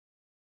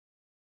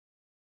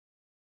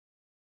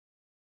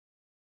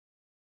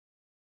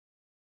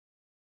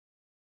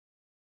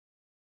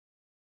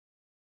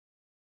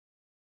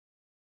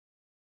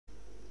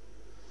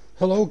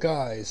Hello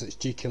guys, it's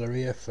G Killer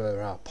here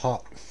for our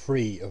part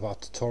 3 of our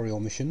tutorial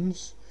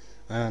missions,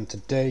 and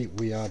today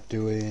we are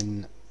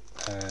doing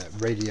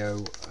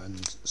radio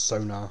and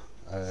sonar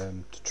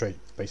to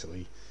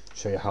basically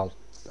show you how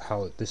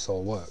this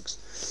all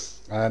works.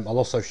 I'll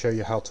also show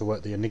you how to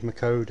work the Enigma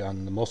code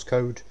and the Morse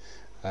code,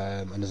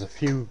 and there's a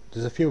few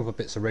other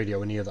bits of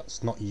radio in here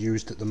that's not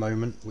used at the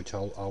moment, which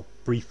I'll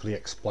briefly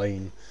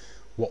explain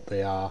what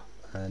they are,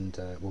 and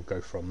we'll go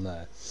from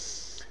there.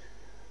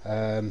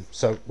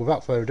 So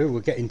without further ado,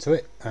 we'll get into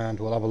it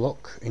and we'll have a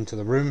look into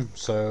the room.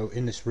 So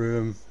in this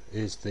room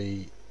is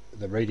the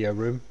radio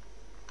room.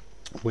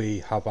 We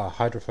have our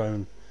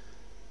hydrophone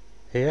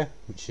here,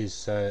 which is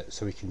so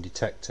we can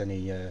detect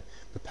any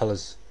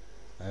propellers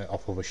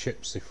off other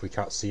ships if we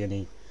can't see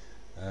any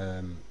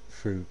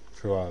through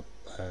our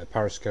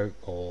periscope,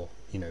 or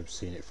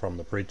seeing it from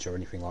the bridge or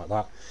anything like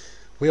that.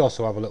 We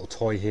also have a little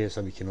toy here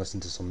so we can listen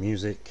to some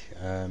music.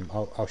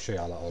 I'll show you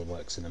how that all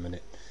works in a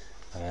minute.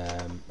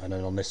 And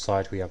then on this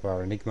side we have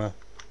our Enigma,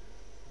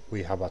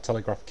 we have our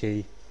telegraph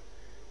key,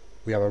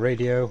 we have a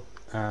radio,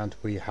 and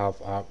we have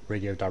our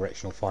radio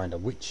directional finder,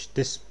 which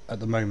this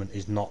at the moment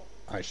is not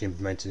actually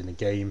implemented in the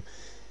game.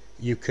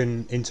 You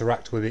can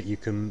interact with it, you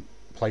can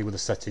play with the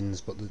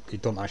settings, but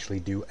it doesn't actually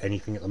do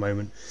anything at the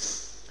moment.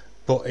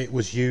 But it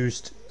was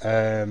used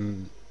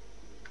to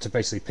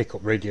basically pick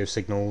up radio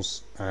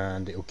signals,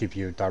 and it will give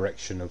you a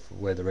direction of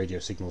where the radio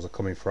signals are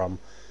coming from.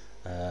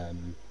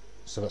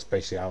 So that's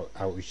basically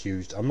how it was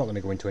used. I'm not going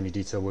to go into any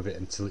detail with it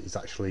until it's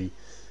actually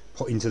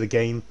put into the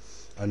game,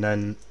 and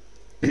then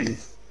and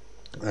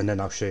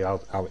then I'll show you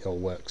how it all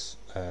works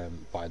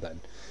by then.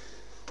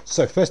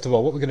 So first of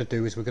all, what we're going to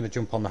do is we're going to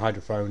jump on the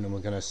hydrophone and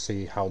we're going to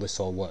see how this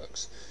all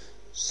works.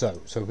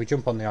 So if we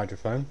jump on the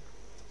hydrophone,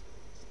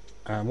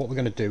 and what we're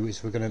going to do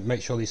is we're going to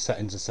make sure these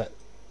settings are set.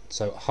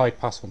 So high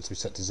pass wants to be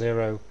set to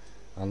 0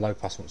 and low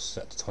pass wants to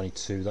be set to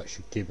 22. That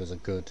should give us a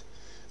good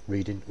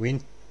reading.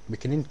 We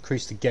can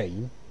increase the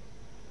gain.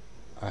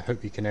 I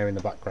hope you can hear in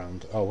the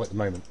background. Oh, at the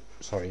moment,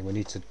 sorry, we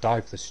need to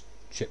dive the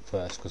ship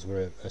first because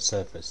we're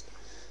surfaced,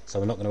 so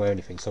we're not going to hear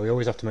anything. So we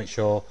always have to make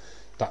sure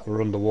that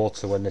we're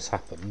underwater when this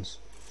happens.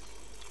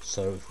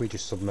 So if we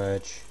just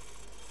submerge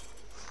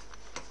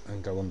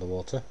and go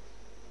underwater,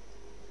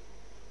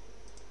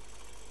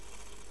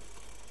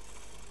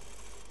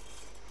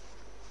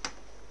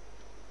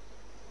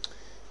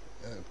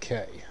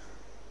 okay,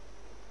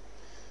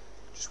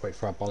 just wait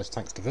for our ballast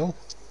tanks to fill.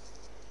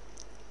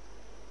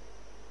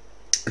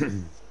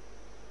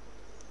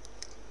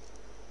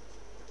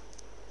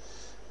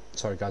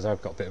 Sorry guys,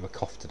 I've got a bit of a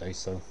cough today,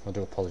 so I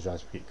do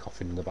apologise for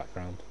coughing in the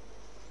background.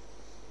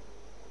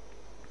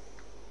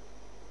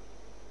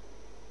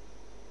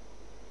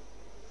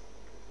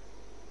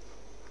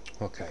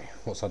 Okay,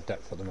 what's our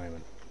depth at the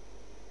moment?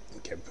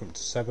 Okay, we're coming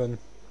to 7.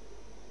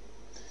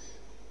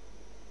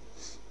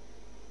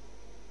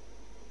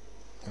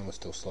 And we're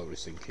still slowly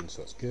sinking,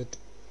 so that's good.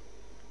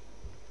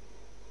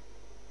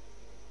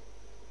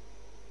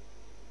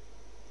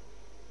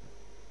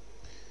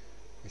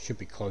 We should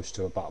be close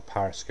to about a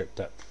periscope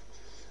depth.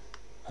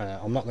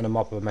 I'm not going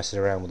to mess it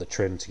around with the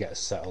trim to get us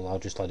settled. I'll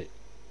just let it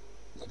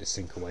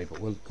sink away.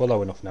 But we're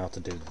low enough now to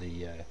do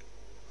the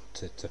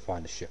to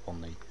find a ship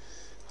on the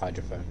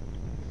hydrophone.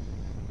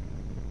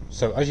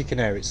 So as you can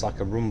hear, it's like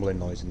a rumbling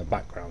noise in the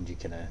background. You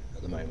can hear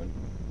at the moment.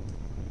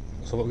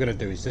 So what we're going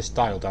to do is this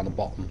dial down the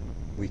bottom.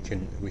 We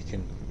can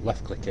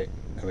left click it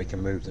and we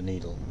can move the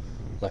needle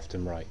left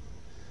and right.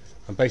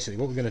 And basically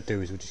what we're going to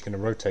do is we're just going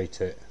to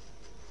rotate it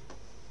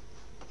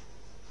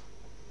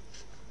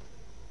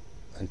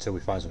until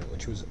we find something,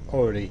 which was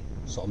already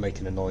sort of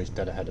making a noise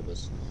dead ahead of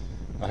us.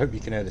 I hope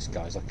you can hear this,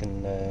 guys. I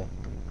can let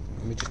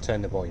me just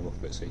turn the volume up a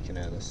bit so you can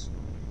hear this,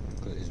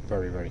 because it is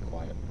very, very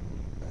quiet.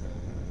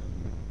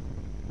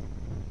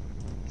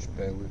 Just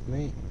bear with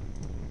me.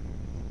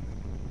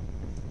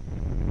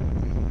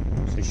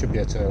 So you should be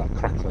able to hear that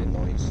crackling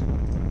noise.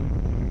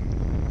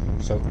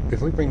 So if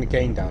we bring the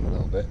gain down a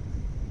little bit,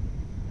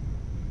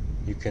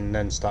 you can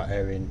then start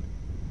hearing,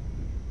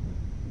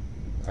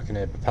 I can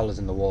hear propellers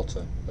in the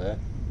water there.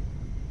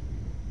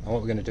 And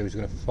what we're going to do is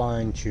we're going to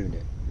fine tune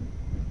it.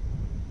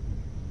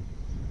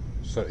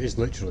 So it is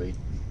literally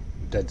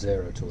dead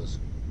zero to us.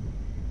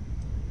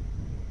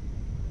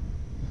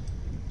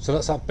 So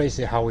that's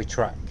basically how we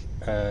track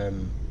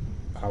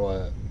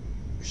our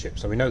ship.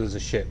 So we know there's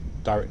a ship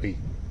directly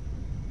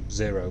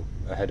 0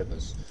 ahead of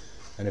us.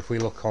 And if we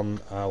look on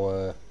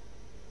our,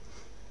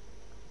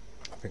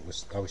 I think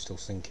are we still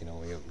sinking?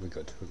 Or we're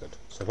good. We're good.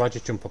 So if I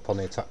just jump up on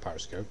the attack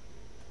periscope,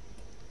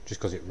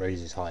 just because it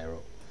raises higher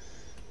up.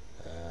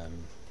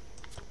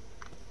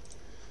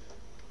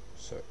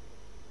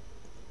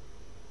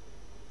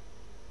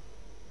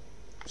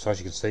 So as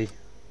you can see,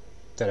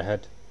 dead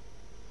ahead.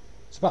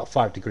 It's about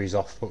 5 degrees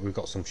off, but we've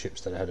got some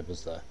ships dead ahead of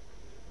us there,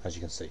 as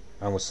you can see.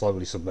 And we're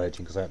slowly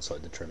submerging because I haven't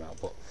sorted the trim out,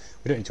 but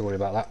we don't need to worry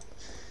about that.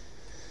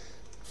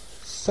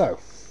 So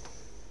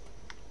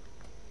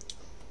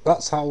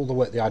that's how the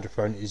work the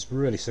hydrophone is.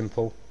 Really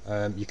simple.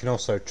 You can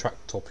also track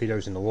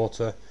torpedoes in the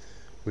water.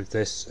 with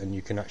this, and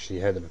you can actually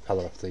hear the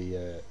propeller off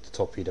the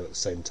torpedo at the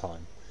same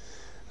time.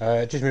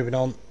 Just moving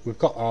on, we've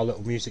got our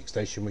little music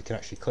station. We can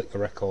actually click the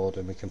record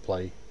and we can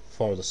play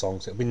 4 of the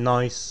songs. It would be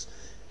nice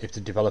if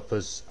the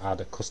developers had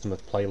a custom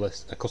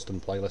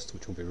playlist,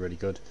 which will be really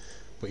good.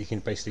 But you can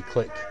basically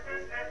click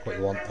what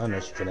you want, and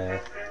as you can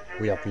hear,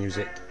 we have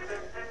music.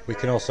 We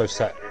can also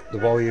set the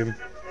volume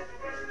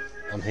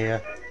on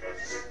here.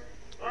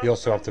 We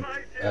also have the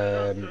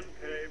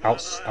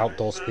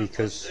outdoor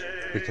speakers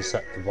we can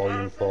set the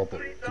volume for,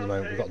 but at the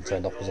moment we've got them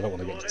turned off because I don't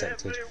want to get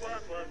detected.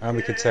 And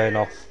we can turn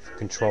off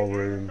control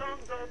room,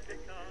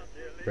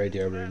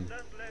 radio room,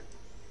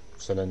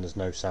 so then there's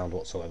no sound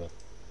whatsoever.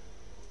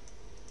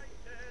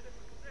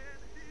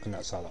 And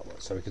that's how that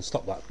works. So we can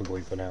stop that from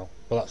going for now.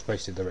 Well, that's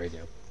basically the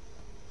radio.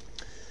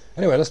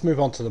 Anyway, let's move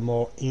on to the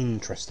more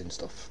interesting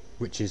stuff,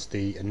 which is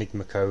the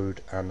Enigma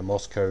code and the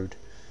Morse code,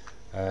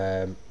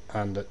 and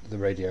the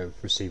radio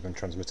receiver and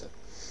transmitter.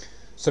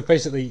 So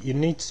basically you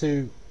need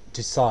to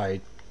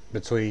decide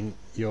between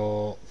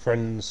your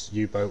friend's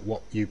U-boat,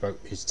 what U-boat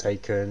is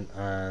taken,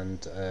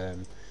 and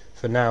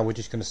for now we're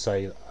just going to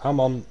say I'm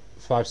on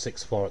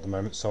 564 at the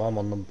moment, so I'm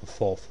on number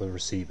 4 for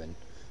receiving.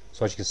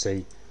 So as you can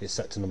see, it's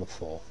set to number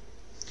 4,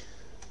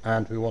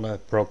 and we want to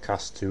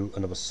broadcast to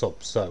another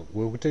sub, so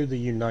we'll do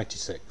the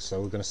U96.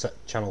 So we're going to set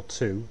channel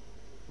 2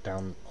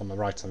 down on the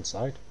right hand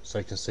side, so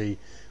you can see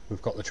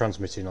we've got the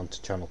transmitting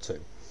onto channel 2.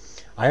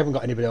 I haven't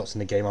got anybody else in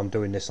the game, I'm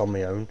doing this on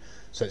my own,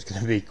 so it's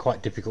going to be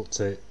quite difficult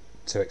to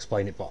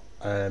explain it, but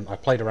I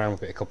played around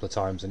with it a couple of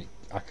times, and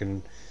I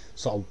can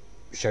sort of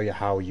show you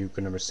how you're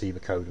going to receive a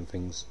code and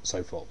things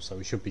so forth, so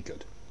it should be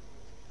good.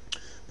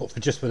 But for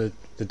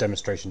the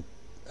demonstration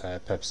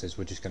purposes,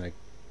 we're just going to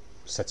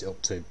set it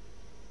up to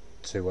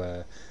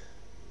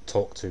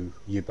talk to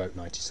U-boat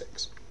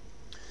 96.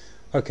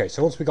 Okay,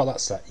 so once we've got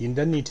that set, you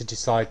then need to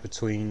decide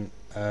between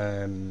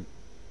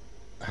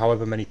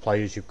however many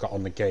players you've got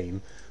on the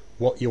game,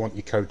 what you want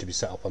your code to be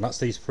set up on. That's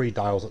these 3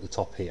 dials at the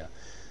top here.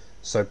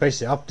 So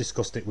basically I've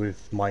discussed it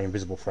with my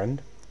invisible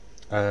friend,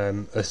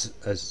 and we're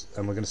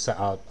going to set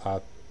our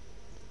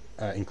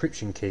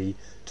encryption key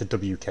to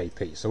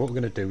WKP. So what we're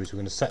going to do is we're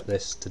going to set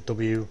this to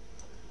WKP.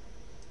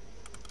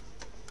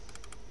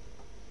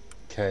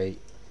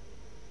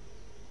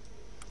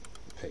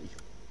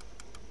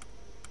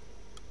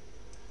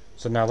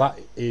 So now that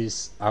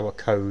is our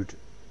code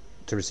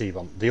to receive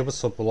on. The other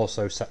sub will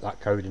also set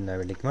that code in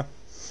their Enigma,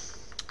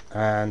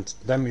 and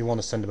then we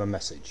want to send them a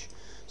message.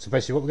 So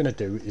basically what we're going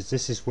to do is,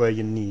 this is where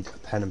you need a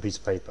pen and piece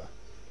of paper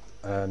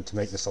to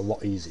make this a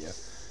lot easier.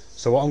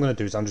 So what I'm going to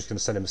do is I'm just going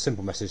to send him a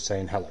simple message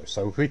saying hello.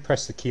 So if we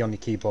press the key on your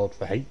keyboard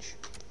for H,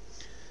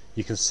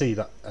 you can see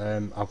that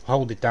I've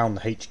held down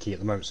the H key at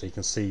the moment, so you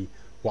can see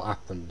what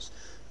happens.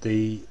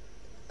 The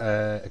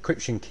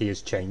encryption key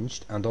has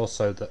changed, and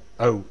also the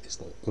O is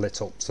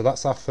lit up. So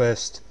that's our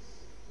first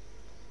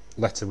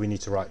letter we need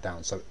to write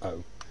down, so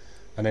O.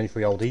 And then if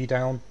we hold E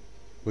down,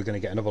 we're going to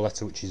get another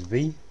letter which is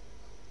V,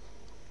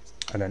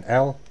 and then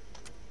L,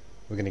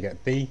 we're going to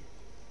get B,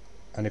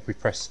 and if we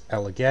press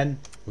L again,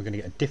 we're going to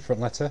get a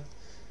different letter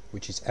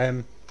which is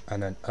M,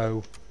 and then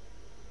O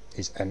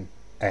is N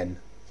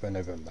for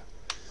November.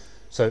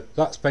 So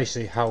that's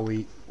basically how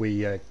we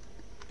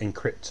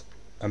encrypt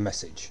a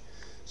message.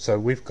 So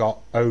we've got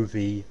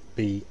OVBMN.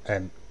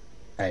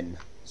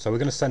 So we're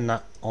going to send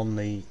that on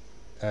the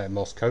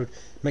Morse code.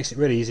 Makes it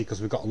really easy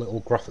because we've got a little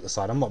graph at the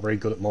side. I'm not very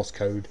good at Morse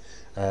code,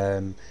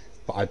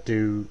 but I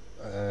do.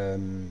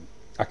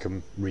 I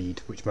can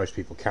read, which most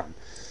people can.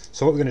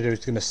 So what we're going to do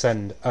is going to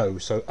send O.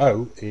 So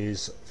O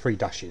is 3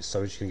 dashes.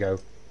 So we're just going to go.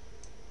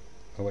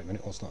 Oh wait a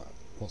minute,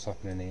 what's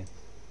happening here?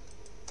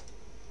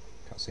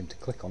 Can't seem to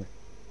click on it.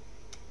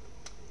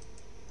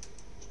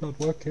 It's not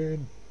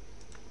working.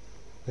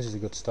 This is a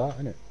good start,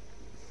 isn't it?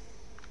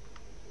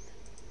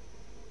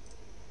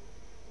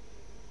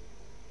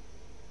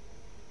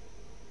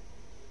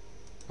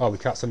 Oh, we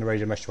can't send a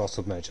radio message while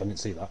submerged. I didn't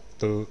see that.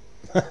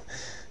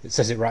 It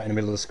says it right in the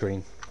middle of the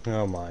screen.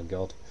 Oh my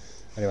god.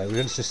 Anyway, we're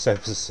going to just save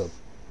as a sub.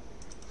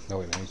 No,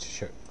 wait a minute, I need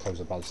to close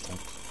the ballast tank.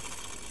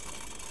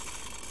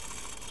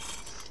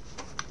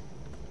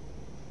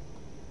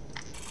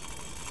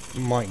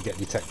 Might get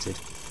detected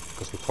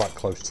because we're quite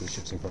close to the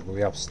ships in front, but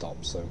we have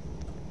stopped, so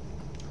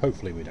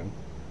hopefully we don't.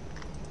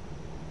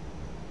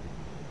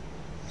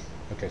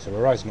 Okay, so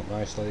we're rising up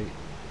nicely.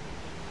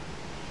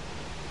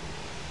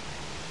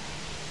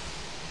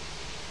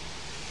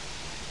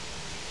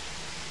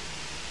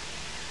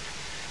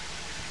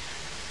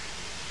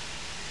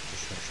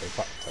 Just make sure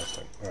back first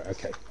time. Alright,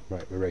 okay.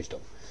 Right, we're raised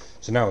up.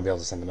 So now we'll be able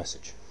to send a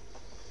message.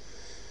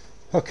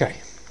 Okay.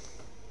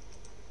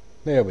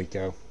 There we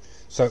go.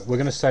 So we're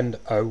going to send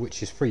O,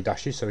 which is 3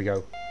 dashes, so we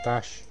go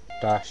dash,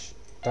 dash,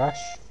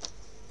 dash,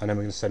 and then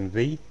we're going to send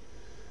V,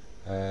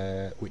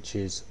 which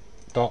is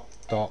dot,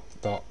 dot,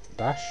 dot,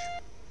 dash,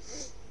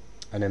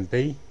 and then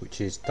B,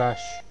 which is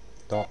dash,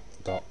 dot,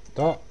 dot,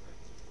 dot,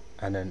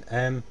 and then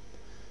M,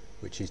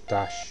 which is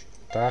dash,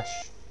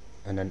 dash,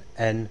 and then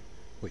N,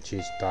 which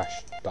is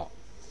dash, dot.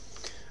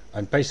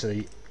 And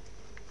basically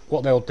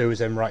what they'll do is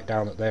then write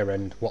down at their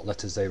end what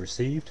letters they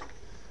received.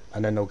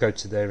 and then they'll go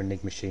to their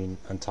Enigma machine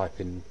and type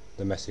in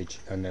the message,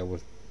 and it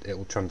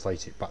will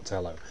translate it back to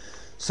hello.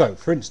 So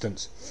for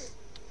instance,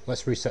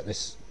 let's reset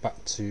this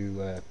back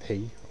to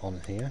P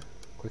on here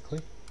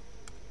quickly.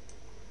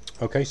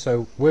 Okay,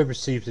 so we're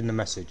received in the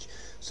message,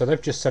 so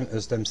they've just sent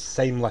us them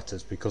same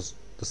letters, because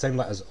the same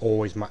letters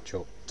always match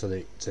up to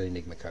the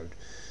Enigma code.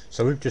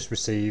 So we've just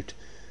received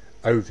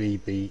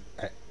OVBMN.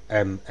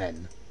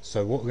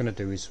 So what we're going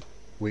to do is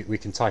we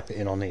can type it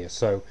in on here.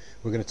 So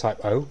we're going to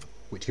type O,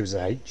 which gives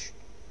us an H,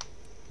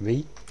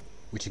 V,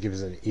 which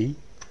gives us an E,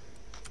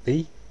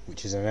 B,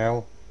 which is an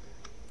L,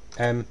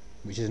 M,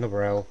 which is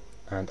another L,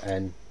 and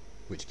N,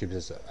 which gives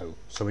us an O.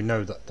 So we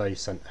know that they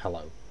sent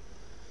hello.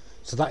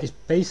 So that is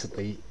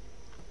basically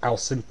how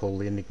simple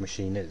the Enigma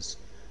machine is.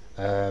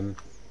 On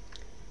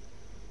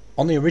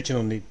the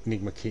original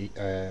Enigma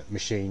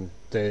machine,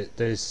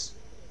 there's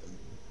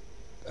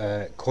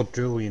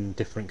quadrillion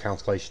different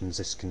calculations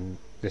this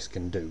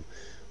can do,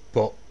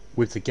 but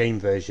with the game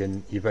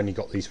version you've only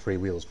got these 3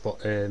 wheels.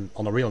 But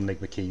on a real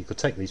Enigma key you could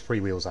take these 3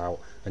 wheels out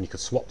and you could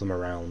swap them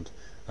around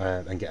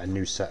and get a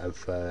new set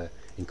of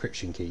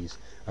encryption keys.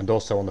 And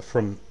also on the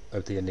front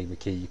of the Enigma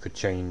key you could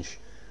change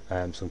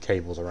some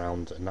cables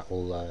around, and that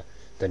will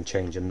then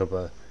change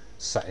another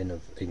setting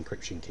of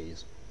encryption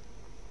keys.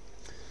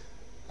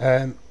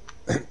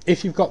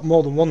 If you've got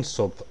more than one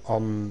sub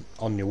on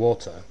your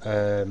water,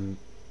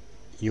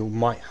 you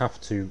might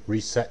have to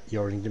reset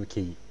your Enigma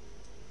key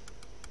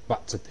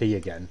back to P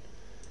again,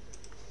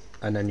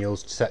 and then you'll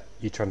set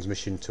your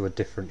transmission to a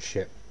different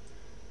ship.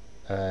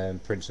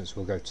 For instance,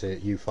 we'll go to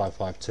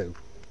U552,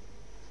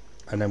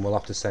 and then we'll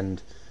have to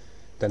send.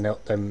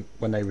 Then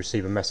when they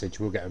receive a message,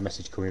 we'll get a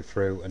message coming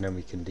through, and then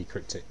we can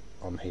decrypt it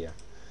on here.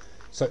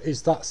 So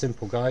it's that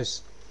simple,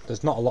 guys.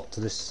 There's not a lot to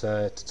this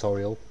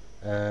tutorial.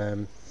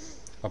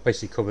 I've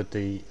basically covered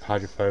the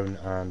hydrophone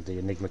and the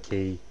Enigma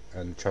key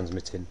and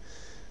transmitting.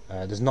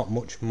 There's not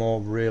much more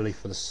really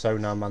for the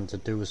Sonar man to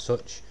do as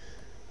such.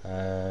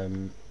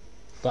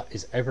 That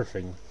is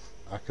everything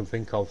I can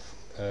think of.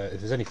 If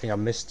there's anything I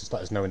missed, just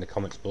let us know in the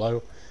comments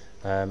below.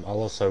 I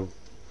also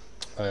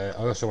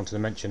wanted to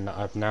mention that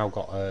I've now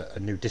got a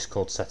new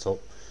Discord set up,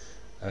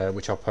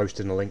 which I'll post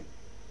in the link.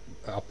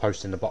 I'll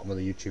post in the bottom of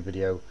the YouTube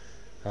video,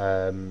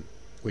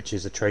 which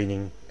is a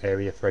training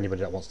area for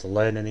anybody that wants to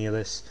learn any of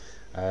this.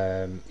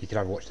 You can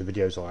either watch the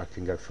videos or I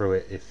can go through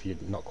it if you're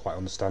not quite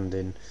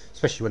understanding,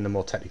 especially when the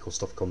more technical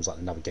stuff comes, like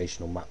the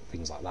navigational map,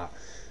 things like that.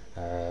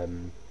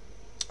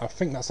 I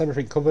think that's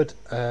everything covered.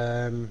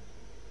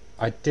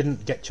 I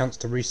didn't get a chance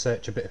to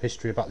research a bit of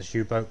history about this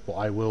U-boat, but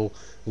I will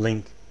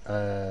link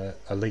a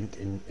link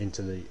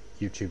into the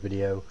YouTube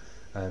video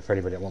for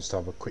anybody that wants to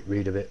have a quick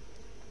read of it.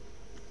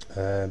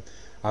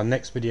 Our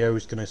next video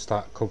is going to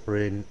start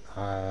covering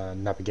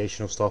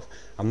navigational stuff.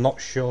 I'm not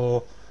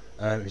sure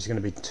if it's going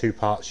to be 2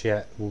 parts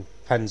yet. Well,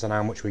 depends on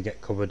how much we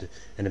get covered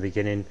in the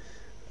beginning.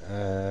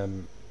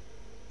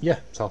 Yeah,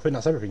 so I think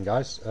that's everything,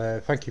 guys.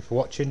 Thank you for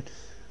watching,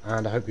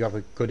 and I hope you have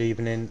a good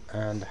evening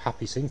and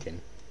happy sinking.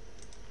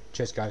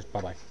 Cheers, guys.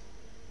 Bye bye.